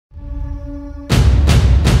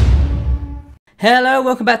Hello,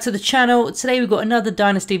 welcome back to the channel. Today we've got another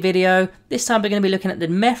Dynasty video. This time we're going to be looking at the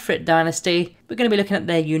Mephrit Dynasty. We're going to be looking at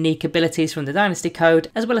their unique abilities from the Dynasty code,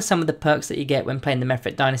 as well as some of the perks that you get when playing the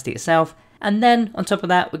Mephrit Dynasty itself. And then, on top of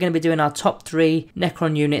that, we're going to be doing our top 3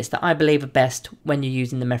 Necron units that I believe are best when you're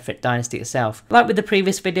using the Mephrit Dynasty itself. Like with the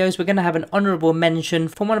previous videos, we're going to have an honourable mention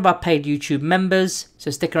from one of our paid YouTube members, so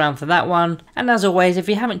stick around for that one. And as always, if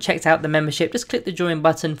you haven't checked out the membership, just click the join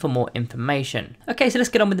button for more information. Okay, so let's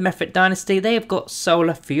get on with the Mephrit Dynasty. They have got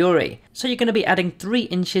Solar Fury. So you're going to be adding 3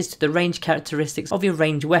 inches to the range characteristics of your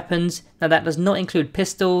ranged weapons. Now that does not include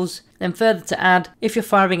pistols. Then further to add, if you're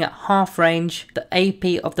firing at half range, the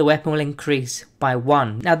AP of the weapon will increase by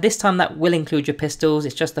 1. Now this time that will include your pistols,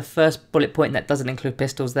 it's just the first bullet point that doesn't include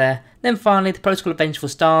pistols there. Then finally, the Protocol of Vengeful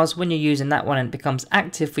Stars, when you're using that one and it becomes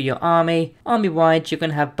active for your army, army-wide you're going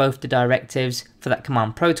to have both the directives for that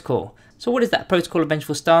command protocol. So what is that Protocol of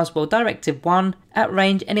Vengeful Stars? Well, Directive 1, at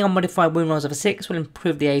range, any unmodified wound rolls of a 6 will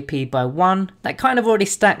improve the AP by 1. That kind of already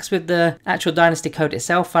stacks with the actual Dynasty code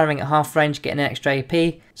itself, firing at half range, getting an extra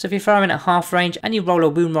AP. So if you're firing at half range and you roll a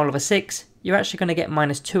wound roll of a 6, you're actually going to get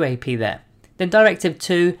 -2 AP there. Then Directive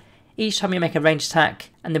 2, each time you make a ranged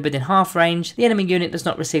attack and then within half range, the enemy unit does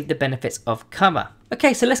not receive the benefits of cover.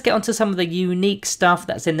 Okay, so let's get on to some of the unique stuff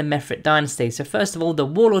that's in the Mephrit Dynasty. So first of all, the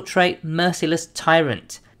Warlord trait, Merciless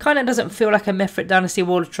Tyrant. Kinda doesn't feel like a Mephrit Dynasty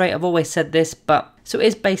Warlord trait, I've always said this, but so it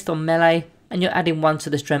is based on melee, and you're adding 1 to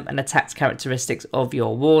the strength and attack characteristics of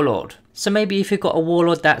your Warlord. So maybe if you've got a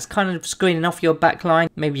Warlord that's kind of screening off your backline,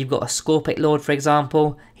 maybe you've got a Scorpic Lord for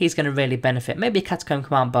example, he's going to really benefit. Maybe a Catacomb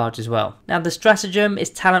Command Barge as well. Now the stratagem is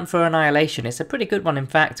Talent for Annihilation. It's a pretty good one in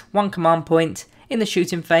fact. 1 command point. In the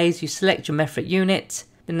shooting phase, you select your Mephrit unit.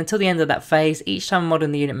 Then until the end of that phase, each time a mod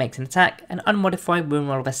in the unit makes an attack, an unmodified wound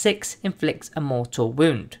roll of a 6 inflicts a mortal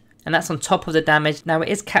wound. And that's on top of the damage. Now it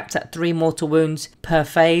is capped at 3 mortal wounds per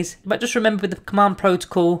phase, but just remember with the command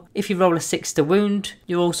protocol, if you roll a 6 to wound,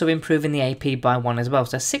 you're also improving the AP by 1 as well.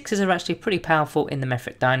 So 6s are actually pretty powerful in the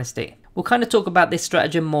Mephrit Dynasty. We'll kind of talk about this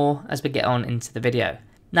stratagem more as we get on into the video.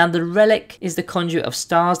 Now the relic is the Conduit of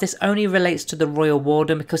Stars. This only relates to the Royal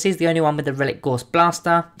Warden because he's the only one with the relic Ghost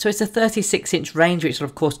Blaster. So it's a 36-inch range, which will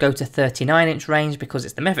of course go to 39-inch range because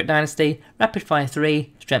it's the Mephrit Dynasty. Rapid Fire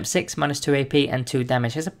 3, Strength 6, -2 AP and 2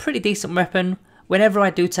 damage. It's a pretty decent weapon. Whenever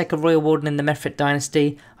I do take a Royal Warden in the Mephrit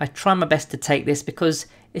Dynasty, I try my best to take this because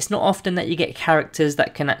it's not often that you get characters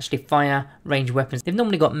that can actually fire ranged weapons. They've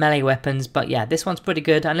normally got melee weapons, but yeah, this one's pretty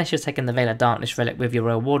good. Unless you're taking the Veil of Darkness relic with your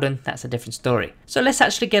Royal Warden, that's a different story. So let's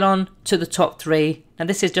actually get on to the top 3. Now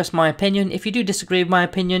this is just my opinion. If you do disagree with my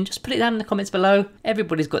opinion, just put it down in the comments below.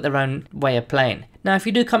 Everybody's got their own way of playing. Now if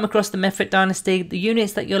you do come across the Mephrit Dynasty, the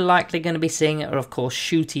units that you're likely going to be seeing are of course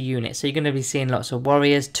shooty units. So you're going to be seeing lots of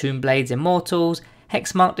Warriors, Tombblades, Immortals,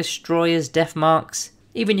 Hexmark Destroyers, Deathmarks,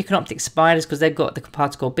 even your Canoptek Spyders because they've got the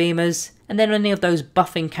particle beamers, and then any of those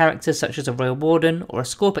buffing characters such as a Royal Warden or a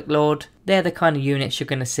Scorpic Lord, they're the kind of units you're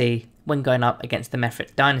going to see when going up against the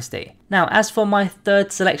Mephrit Dynasty. Now as for my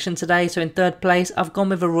 3rd selection today, so in 3rd place I've gone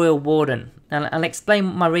with a Royal Warden. Now I'll explain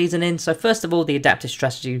my reasoning. So first of all, the adaptive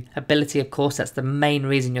strategy ability, of course, that's the main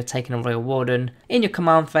reason you're taking a Royal Warden. In your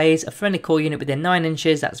command phase, a friendly core unit within 9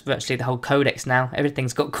 inches, that's virtually the whole codex now,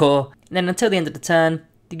 everything's got core. And then until the end of the turn,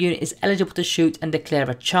 the unit is eligible to shoot and declare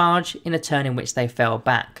a charge in a turn in which they fell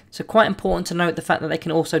back. So quite important to note the fact that they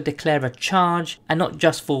can also declare a charge and not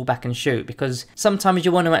just fall back and shoot, because sometimes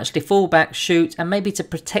you want to actually fall back, shoot, and maybe to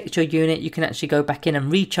protect your unit you can actually go back in and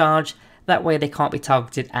recharge. That way they can't be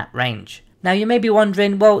targeted at range. Now you may be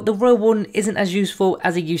wondering, well, the Royal Warden isn't as useful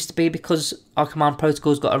as it used to be because our command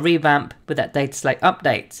protocol's got a revamp with that data slate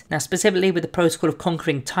update. Now specifically with the Protocol of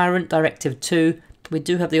Conquering Tyrant, Directive 2, we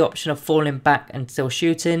do have the option of falling back and still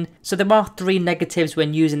shooting. So there are 3 negatives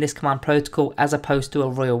when using this command protocol as opposed to a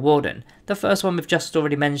Royal Warden. The first one we've just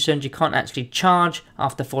already mentioned, you can't actually charge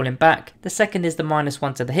after falling back. The second is the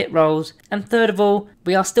 -1 to the hit rolls. And third of all,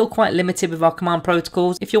 we are still quite limited with our command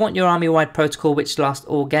protocols. If you want your army-wide protocol which lasts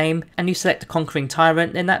all game and you select the Conquering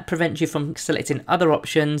Tyrant, then that prevents you from selecting other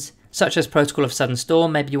options such as Protocol of Sudden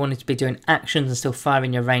Storm. Maybe you wanted to be doing actions and still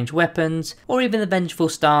firing your ranged weapons, or even the Vengeful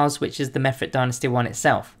Stars, which is the Mephrit Dynasty one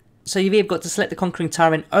itself. So you've either got to select the Conquering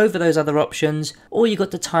Tyrant over those other options, or you've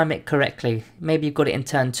got to time it correctly. Maybe you've got it in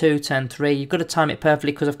turn 2, turn 3, you've got to time it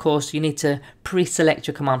perfectly because of course you need to pre-select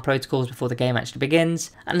your command protocols before the game actually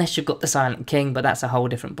begins, unless you've got the Silent King, but that's a whole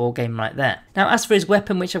different ball game right there. Now as for his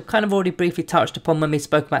weapon, which I've kind of already briefly touched upon when we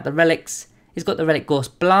spoke about the relics, he's got the relic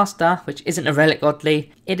Ghost Blaster, which isn't a relic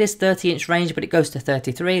oddly. It is 30-inch range, but it goes to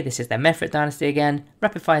 33. This is their Mephrit Dynasty again.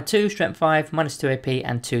 Rapid Fire 2, Strength 5, -2 AP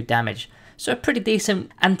and 2 damage. So a pretty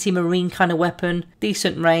decent anti-marine kind of weapon,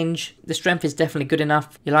 decent range, the strength is definitely good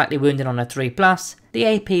enough, you're likely wounded on a 3+. The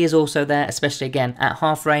AP is also there, especially again at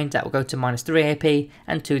half range, that will go to -3 AP,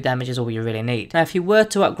 and 2 damage is all you really need. Now if you were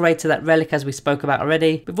to upgrade to that relic as we spoke about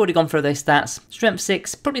already, we've already gone through those stats. Strength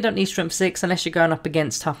 6, probably don't need strength 6 unless you're going up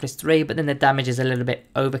against toughness 3, but then the damage is a little bit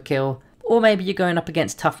overkill. Or maybe you're going up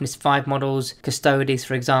against toughness 5 models, custodies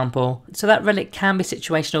for example. So that relic can be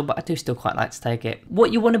situational, but I do still quite like to take it.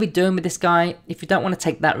 What you want to be doing with this guy, if you don't want to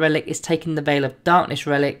take that relic, is taking the Veil of Darkness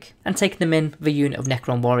relic and taking them in with a unit of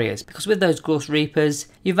Necron Warriors. Because with those Gorse Reapers,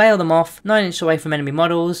 you veil them off 9 inches away from enemy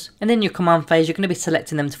models, and in your command phase you're going to be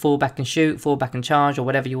selecting them to fall back and shoot, fall back and charge, or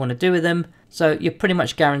whatever you want to do with them. So you're pretty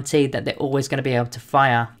much guaranteed that they're always going to be able to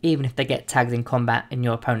fire, even if they get tagged in combat in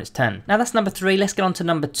your opponent's turn. Now that's number 3, let's get on to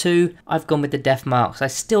number 2. I've gone with the Deathmarks. I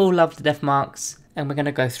still love the Deathmarks, and we're going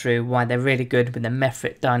to go through why they're really good with the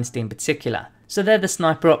Mephrit Dynasty in particular. So they're the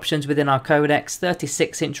sniper options within our codex,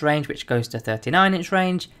 36-inch range which goes to 39-inch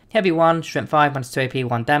range, heavy 1, strength 5, -2 AP,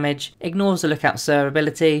 1 damage, ignores the lookout sir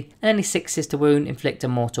ability, and any 6s to wound inflict a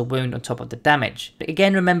mortal wound on top of the damage. But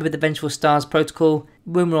again, remember with the Vengeful Stars protocol,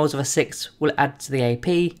 wound rolls of a 6 will add to the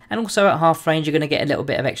AP, and also at half range you're going to get a little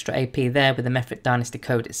bit of extra AP there with the Mephrit Dynasty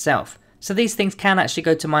code itself. So these things can actually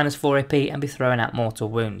go to -4 AP and be throwing out mortal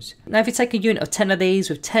wounds. Now if you take a unit of 10 of these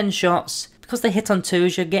with 10 shots, because they hit on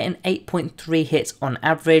 2s, you're getting 8.3 hits on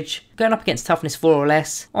average. Going up against toughness 4 or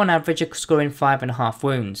less, on average you're scoring 5.5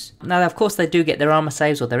 wounds. Now of course they do get their armor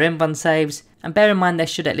saves or their invuln saves, and bear in mind there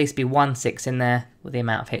should at least be 1 6 in there with the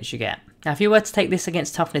amount of hits you get. Now if you were to take this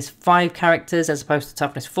against toughness 5 characters as opposed to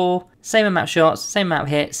toughness 4, same amount of shots, same amount of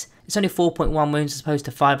hits, it's only 4.1 wounds as opposed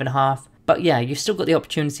to 5.5. But yeah, you've still got the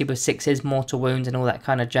opportunity with 6s, mortal wounds and all that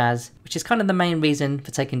kind of jazz, which is kind of the main reason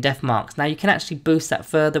for taking Deathmarks. Now you can actually boost that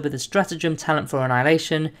further with the Stratagem Talent for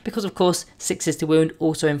Annihilation, because of course 6s to wound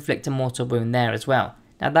also inflict a mortal wound there as well.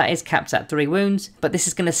 Now that is capped at 3 wounds, but this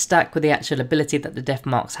is going to stack with the actual ability that the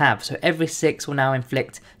Deathmarks have, so every 6 will now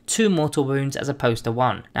inflict 2 mortal wounds as opposed to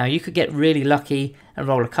 1. Now you could get really lucky and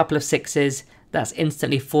roll a couple of 6s, that's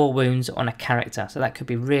instantly 4 wounds on a character, so that could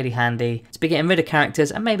be really handy to be getting rid of characters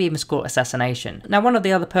and maybe even score assassination. Now one of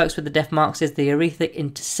the other perks with the Deathmarks is the Erethic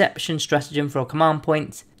Interception stratagem for a command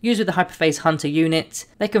point. Used with the Hyperphase Hunter unit,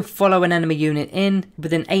 they can follow an enemy unit in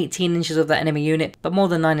within 18 inches of that enemy unit, but more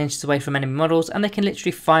than 9 inches away from enemy models, and they can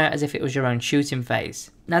literally fire as if it was your own shooting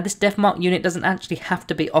phase. Now this Deathmark unit doesn't actually have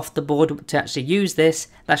to be off the board to actually use this,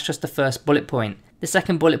 that's just the first bullet point. The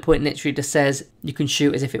second bullet point literally just says you can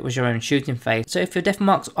shoot as if it was your own shooting phase. So if your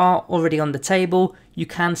Deathmarks are already on the table, you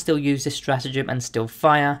can still use this stratagem and still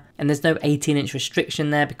fire. And there's no 18-inch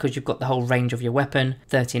restriction there because you've got the whole range of your weapon,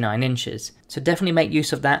 39 inches. So definitely make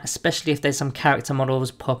use of that, especially if there's some character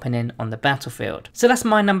models popping in on the battlefield. So that's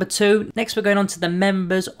my number 2. Next we're going on to the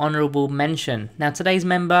members honourable mention. Now today's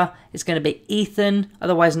member is going to be Ethan,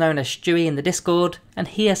 otherwise known as Stewie in the Discord, and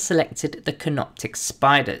he has selected the Canoptek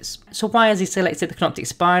Spyders. So why has he selected the Canoptek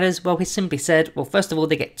Spyders? Well, he simply said, well, first of all,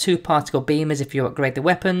 they get 2 particle beamers if you upgrade the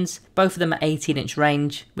weapons. Both of them are 18-inch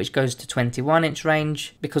range, which goes to 21-inch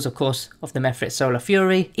range because of course of the Mephrit Solar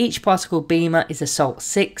Fury. Each particle beamer is assault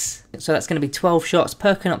 6, so that's going to be 12 shots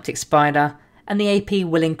per Canoptek Spider, and the AP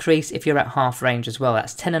will increase if you're at half range as well.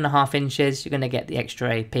 That's 10.5 inches, you're going to get the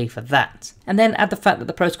extra AP for that. And then add the fact that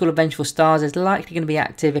the Protocol of Vengeful Stars is likely going to be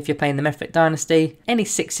active if you're playing the Mephrit Dynasty. Any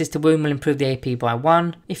 6s to wound will improve the AP by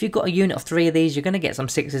 1. If you've got a unit of 3 of these, you're going to get some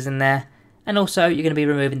 6s in there. And also you're going to be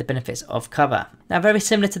removing the benefits of cover. Now very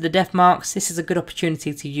similar to the Deathmarks, this is a good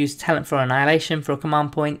opportunity to use Talent for Annihilation for a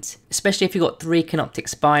command point, especially if you've got 3 Canoptek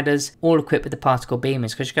Spiders all equipped with the particle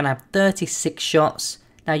beamers, because you're going to have 36 shots.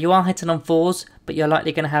 Now you are hitting on 4s, but you're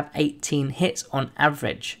likely going to have 18 hits on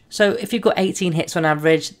average. So if you've got 18 hits on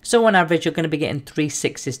average, on average you're going to be getting 3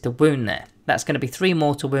 6s to wound there. That's going to be 3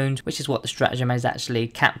 mortal wounds, which is what the stratagem is actually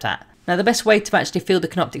capped at. Now the best way to actually field the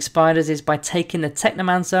Canoptek Spiders is by taking the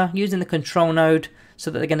Technomancer, using the control node so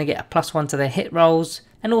that they're going to get a +1 to their hit rolls,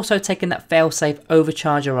 and also taking that failsafe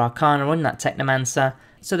Overcharge or Arcana on that Technomancer,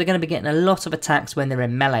 so they're going to be getting a lot of attacks when they're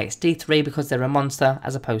in melee. It's D3 because they're a monster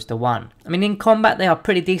as opposed to 1. I mean in combat they are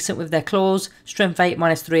pretty decent with their claws, strength 8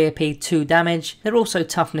 -3 AP, 2 damage. They're also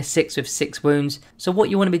toughness 6 with 6 wounds, so what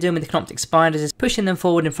you want to be doing with the Canoptek Spiders is pushing them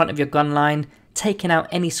forward in front of your gun line, taking out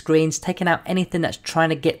any screens, taking out anything that's trying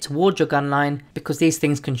to get towards your gun line, because these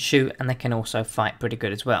things can shoot and they can also fight pretty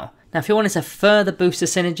good as well. Now if you wanted to further boost the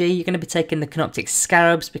synergy, you're going to be taking the Canoptek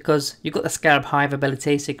Scarabs because you've got the Scarab Hive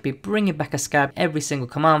ability, so you could be bringing back a Scarab every single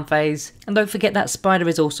command phase. And don't forget that Spider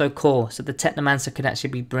is also core, so the Technomancer could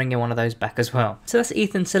actually be bringing one of those back as well. So that's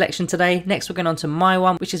Ethan's selection today. Next we're going on to my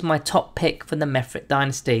one, which is my top pick for the Mephrit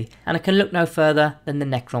Dynasty, and I can look no further than the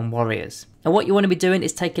Necron Warriors. Now what you want to be doing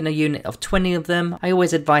is taking a unit of 20 of them. I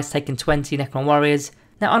always advise taking 20 Necron Warriors.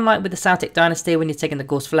 Now unlike with the Celtic Dynasty when you're taking the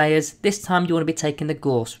Gorse Flayers, this time you want to be taking the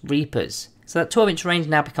Gorse Reapers. So that 12 inch range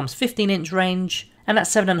now becomes 15 inch range, and at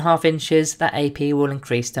 7.5 inches that AP will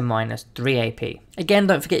increase to -3 AP. Again,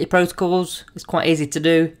 don't forget your protocols, it's quite easy to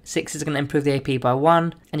do. 6 is going to improve the AP by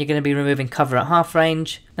 1, and you're going to be removing cover at half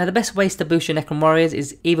range. Now the best ways to boost your Necron Warriors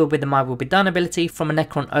is either with the My Will Be Done ability from a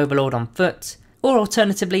Necron Overlord on foot, or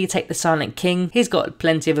alternatively you take the Silent King. He's got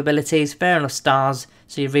plenty of abilities, fair enough stars,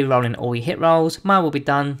 so you're re-rolling all your hit rolls. My Will Be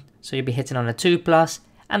Done, so you'll be hitting on a 2+,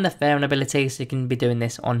 and the Fair ability, so you can be doing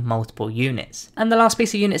this on multiple units. And the last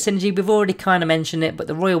piece of unit synergy, we've already kind of mentioned it, but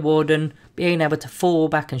the Royal Warden, being able to fall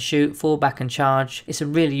back and shoot, fall back and charge, it's a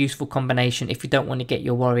really useful combination if you don't want to get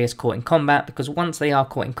your warriors caught in combat, because once they are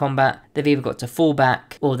caught in combat, they've either got to fall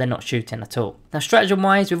back or they're not shooting at all. Now stratagem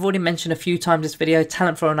wise, we've already mentioned a few times in this video,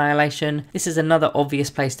 Talent for Annihilation. This is another obvious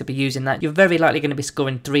place to be using that. You're very likely going to be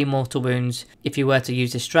scoring 3 mortal wounds if you were to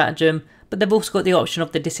use this stratagem. But they've also got the option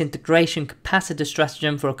of the Disintegration Capacitor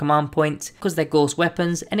stratagem for a command point. Because they're Gorse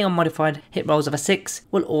weapons, any unmodified hit rolls of a 6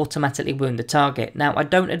 will automatically wound the target. Now I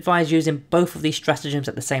don't advise using both of these stratagems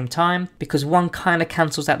at the same time, because one kind of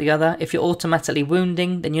cancels out the other. If you're automatically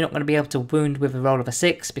wounding, then you're not going to be able to wound with a roll of a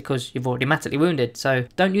 6 because you've automatically wounded. So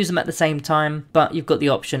don't use them at the same time, but you've got the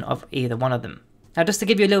option of either one of them. Now just to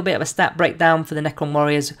give you a little bit of a stat breakdown for the Necron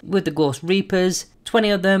Warriors with the Gorse Reapers, 20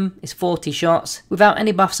 of them is 40 shots, without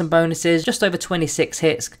any buffs and bonuses, just over 26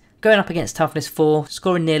 hits, going up against toughness 4,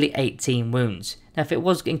 scoring nearly 18 wounds. Now if it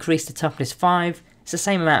was increased to toughness 5, it's the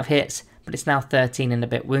same amount of hits, but it's now 13 and a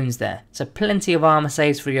bit wounds there. So plenty of armor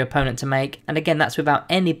saves for your opponent to make, and again that's without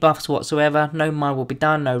any buffs whatsoever, no My Will Be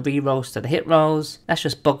Done, no rerolls to the hit rolls, that's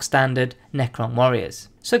just bog standard Necron Warriors.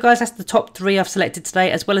 So guys, that's the top 3 I've selected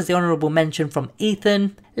today, as well as the honourable mention from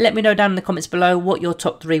Ethan. Let me know down in the comments below what your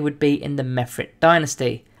top 3 would be in the Mephrit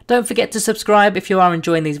Dynasty. Don't forget to subscribe if you are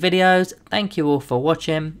enjoying these videos. Thank you all for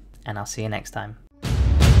watching, and I'll see you next time.